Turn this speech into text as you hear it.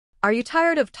Are you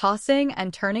tired of tossing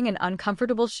and turning in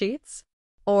uncomfortable sheets?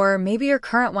 Or maybe your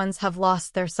current ones have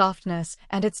lost their softness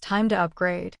and it's time to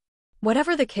upgrade.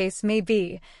 Whatever the case may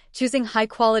be, choosing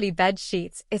high-quality bed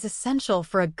sheets is essential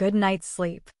for a good night's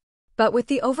sleep. But with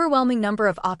the overwhelming number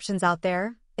of options out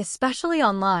there, especially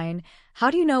online, how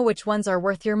do you know which ones are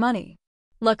worth your money?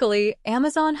 Luckily,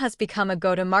 Amazon has become a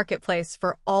go-to marketplace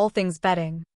for all things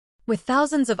bedding. With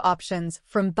thousands of options,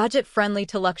 from budget-friendly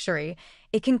to luxury,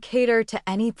 it can cater to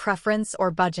any preference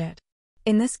or budget.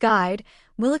 In this guide,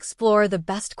 we'll explore the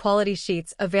best quality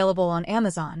sheets available on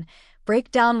Amazon,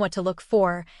 break down what to look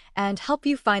for, and help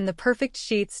you find the perfect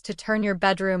sheets to turn your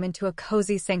bedroom into a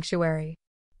cozy sanctuary.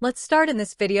 Let's start in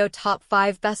this video top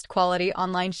 5 best quality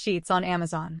online sheets on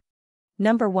Amazon.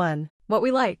 Number 1. What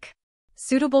we like.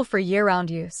 Suitable for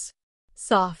year-round use.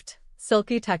 Soft,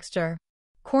 silky texture.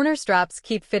 Corner straps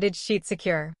keep fitted sheet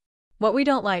secure. What we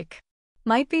don't like.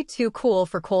 Might be too cool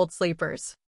for cold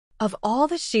sleepers. Of all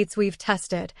the sheets we've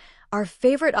tested, our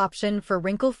favorite option for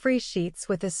wrinkle-free sheets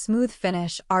with a smooth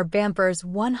finish are BAMPURE's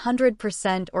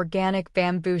 100% organic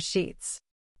bamboo sheets.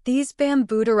 These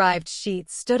bamboo-derived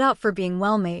sheets stood out for being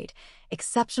well-made,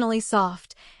 exceptionally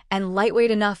soft, and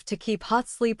lightweight enough to keep hot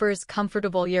sleepers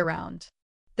comfortable year-round.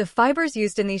 The fibers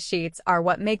used in these sheets are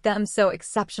what make them so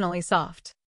exceptionally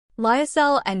soft.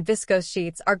 Lyocell and viscose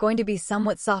sheets are going to be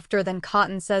somewhat softer than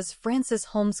cotton, says Frances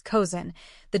Holmes-Cozen,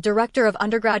 the director of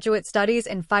undergraduate studies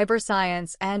in fiber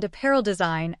science and apparel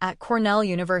design at Cornell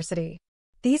University.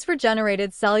 These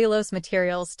regenerated cellulose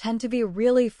materials tend to be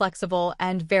really flexible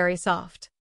and very soft.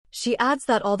 She adds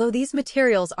that although these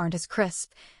materials aren't as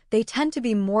crisp, they tend to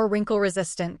be more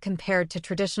wrinkle-resistant compared to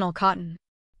traditional cotton.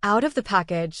 Out of the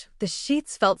package, the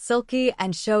sheets felt silky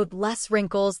and showed less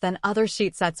wrinkles than other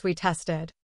sheet sets we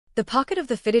tested. The pocket of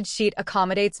the fitted sheet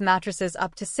accommodates mattresses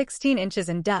up to 16 inches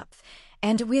in depth,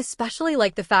 and we especially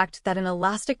like the fact that an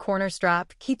elastic corner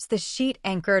strap keeps the sheet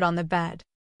anchored on the bed.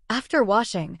 After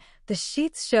washing, the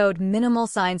sheets showed minimal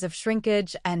signs of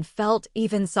shrinkage and felt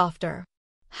even softer.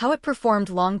 How it performed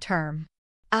long-term.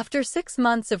 After 6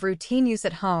 months of routine use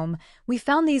at home, we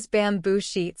found these bamboo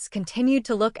sheets continued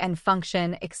to look and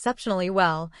function exceptionally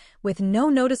well, with no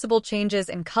noticeable changes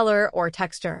in color or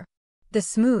texture. The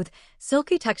smooth,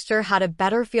 silky texture had a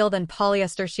better feel than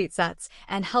polyester sheet sets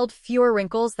and held fewer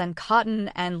wrinkles than cotton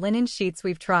and linen sheets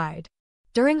we've tried.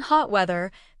 During hot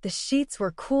weather, the sheets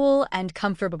were cool and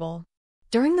comfortable.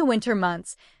 During the winter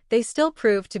months, they still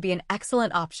proved to be an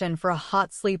excellent option for a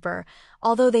hot sleeper,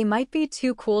 although they might be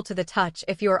too cool to the touch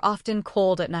if you are often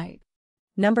cold at night.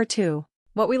 Number 2.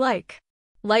 What we like.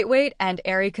 Lightweight and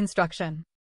airy construction.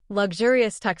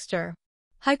 Luxurious texture.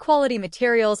 High-quality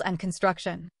materials and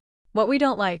construction. What we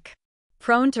don't like.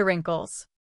 Prone to wrinkles.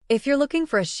 If you're looking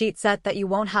for a sheet set that you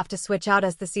won't have to switch out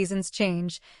as the seasons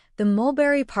change, the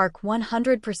Mulberry Park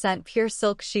 100% Pure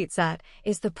Silk Sheet Set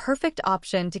is the perfect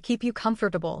option to keep you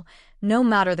comfortable, no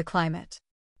matter the climate.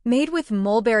 Made with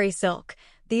mulberry silk,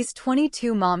 these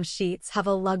 22 mom sheets have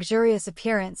a luxurious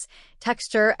appearance,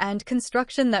 texture, and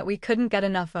construction that we couldn't get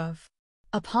enough of.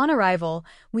 Upon arrival,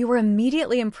 we were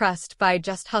immediately impressed by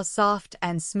just how soft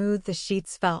and smooth the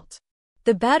sheets felt.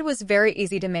 The bed was very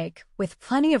easy to make, with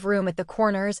plenty of room at the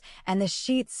corners, and the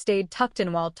sheets stayed tucked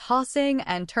in while tossing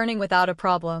and turning without a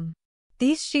problem.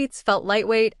 These sheets felt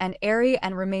lightweight and airy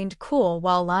and remained cool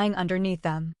while lying underneath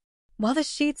them. While the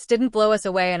sheets didn't blow us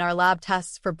away in our lab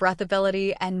tests for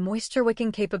breathability and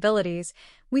moisture-wicking capabilities,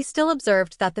 we still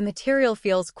observed that the material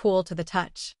feels cool to the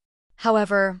touch.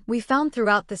 However, we found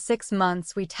throughout the 6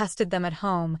 months we tested them at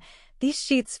home, these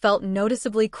sheets felt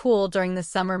noticeably cool during the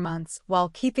summer months while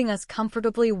keeping us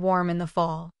comfortably warm in the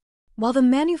fall. While the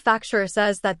manufacturer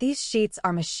says that these sheets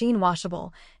are machine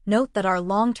washable, note that our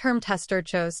long-term tester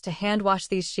chose to hand wash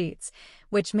these sheets,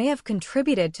 which may have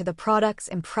contributed to the product's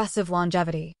impressive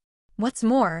longevity. What's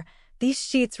more, these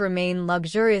sheets remain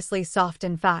luxuriously soft.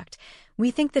 In fact, we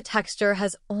think the texture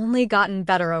has only gotten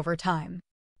better over time.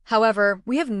 However,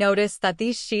 we have noticed that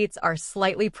these sheets are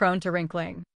slightly prone to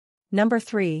wrinkling. Number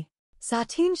 3.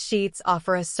 Sateen sheets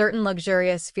offer a certain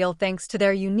luxurious feel thanks to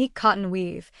their unique cotton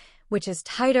weave, which is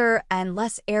tighter and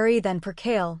less airy than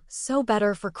percale, so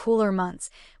better for cooler months,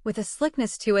 with a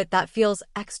slickness to it that feels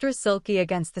extra silky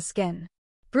against the skin.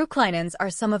 Brooklinens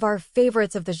are some of our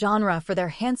favorites of the genre for their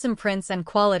handsome prints and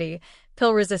quality,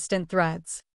 pill-resistant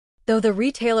threads. Though the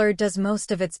retailer does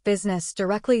most of its business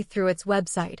directly through its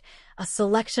website, a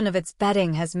selection of its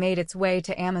bedding has made its way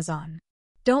to Amazon.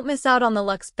 Don't miss out on the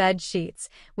luxe bed sheets,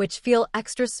 which feel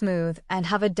extra smooth and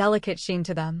have a delicate sheen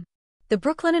to them. The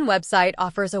Brooklinen website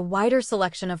offers a wider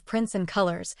selection of prints and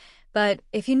colors, but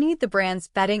if you need the brand's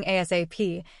bedding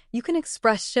ASAP, you can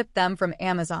express ship them from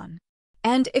Amazon.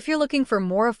 And if you're looking for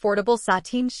more affordable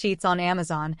sateen sheets on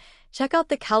Amazon, check out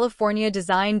the California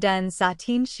Design Den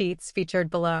sateen sheets featured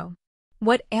below.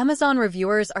 What Amazon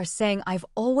reviewers are saying: I've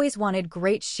always wanted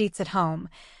great sheets at home,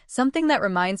 something that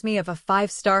reminds me of a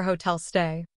 5-star hotel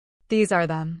stay. These are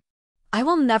them. I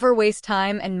will never waste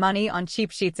time and money on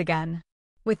cheap sheets again.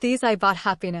 With these I bought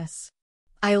happiness.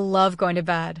 I love going to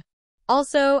bed.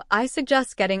 Also, I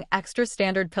suggest getting extra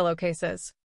standard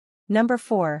pillowcases. Number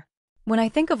 4. When I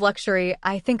think of luxury,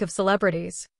 I think of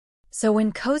celebrities. So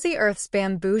when Cozy Earth's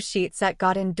bamboo sheet set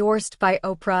got endorsed by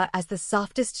Oprah as the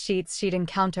softest sheets she'd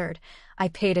encountered, I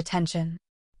paid attention.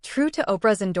 True to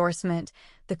Oprah's endorsement,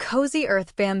 the Cozy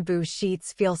Earth bamboo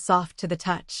sheets feel soft to the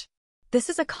touch. This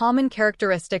is a common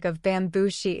characteristic of bamboo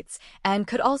sheets and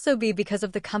could also be because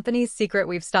of the company's secret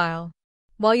weave style.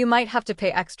 While you might have to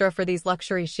pay extra for these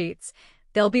luxury sheets,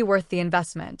 they'll be worth the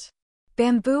investment.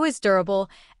 Bamboo is durable,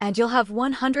 and you'll have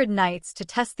 100 nights to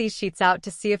test these sheets out to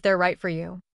see if they're right for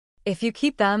you. If you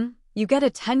keep them, you get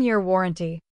a 10-year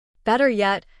warranty. Better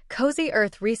yet, Cozy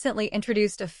Earth recently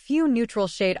introduced a few neutral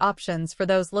shade options for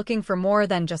those looking for more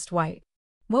than just white.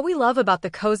 What we love about the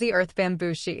Cozy Earth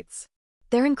bamboo sheets: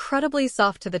 they're incredibly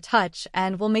soft to the touch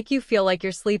and will make you feel like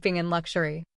you're sleeping in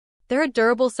luxury. They're a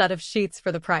durable set of sheets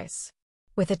for the price.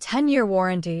 With a 10-year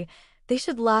warranty, they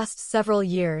should last several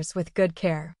years with good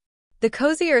care. The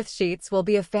Cozy Earth sheets will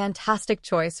be a fantastic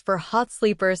choice for hot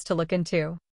sleepers to look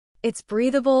into. It's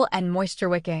breathable and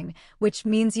moisture-wicking, which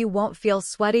means you won't feel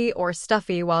sweaty or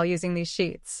stuffy while using these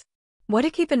sheets. What to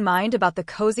keep in mind about the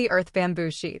Cozy Earth bamboo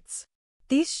sheets: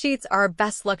 these sheets are our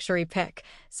best luxury pick,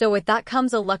 so with that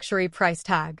comes a luxury price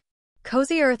tag.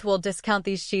 Cozy Earth will discount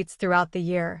these sheets throughout the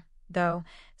year, though,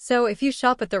 so if you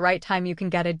shop at the right time you can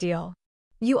get a deal.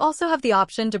 You also have the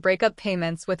option to break up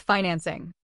payments with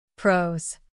financing.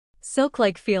 Pros: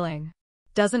 silk-like feeling.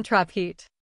 Doesn't trap heat.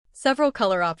 Several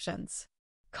color options.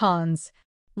 Cons: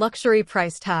 luxury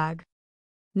price tag.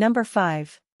 Number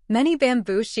 5. Many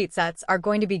bamboo sheet sets are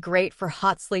going to be great for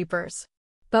hot sleepers.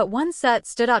 But one set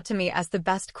stood out to me as the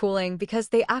best cooling because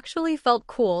they actually felt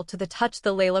cool to the touch: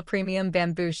 the Layla Premium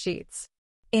Bamboo Sheets.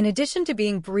 In addition to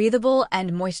being breathable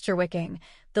and moisture-wicking,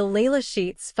 the Layla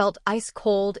sheets felt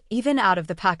ice-cold even out of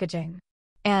the packaging.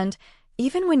 And,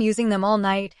 even when using them all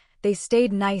night, they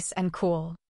stayed nice and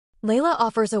cool. Layla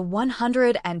offers a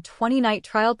 120-night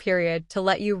trial period to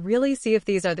let you really see if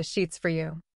these are the sheets for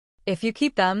you. If you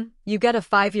keep them, you get a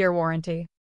 5-year warranty.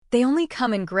 They only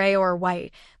come in gray or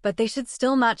white, but they should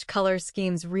still match color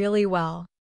schemes really well.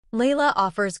 Layla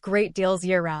offers great deals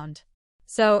year-round.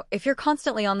 So, if you're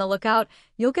constantly on the lookout,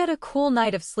 you'll get a cool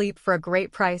night of sleep for a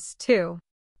great price, too.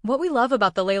 What we love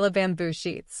about the Layla bamboo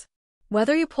sheets: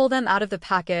 whether you pull them out of the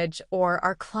package or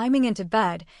are climbing into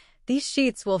bed, these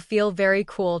sheets will feel very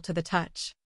cool to the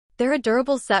touch. They're a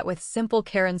durable set with simple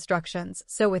care instructions,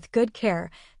 so with good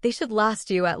care, they should last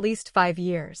you at least 5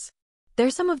 years. They're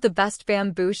some of the best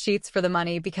bamboo sheets for the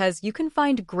money because you can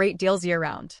find great deals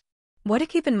year-round. What to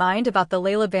keep in mind about the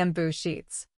Layla bamboo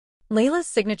sheets: Layla's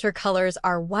signature colors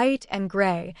are white and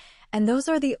gray, and those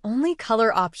are the only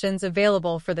color options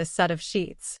available for this set of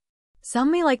sheets.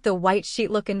 Some may like the white sheet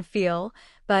look and feel,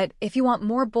 but if you want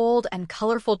more bold and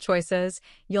colorful choices,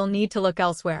 you'll need to look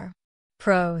elsewhere.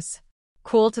 Pros: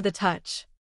 cool to the touch.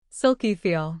 Silky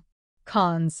feel.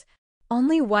 Cons: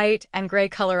 only white and gray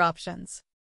color options.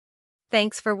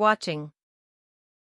 Thanks for watching.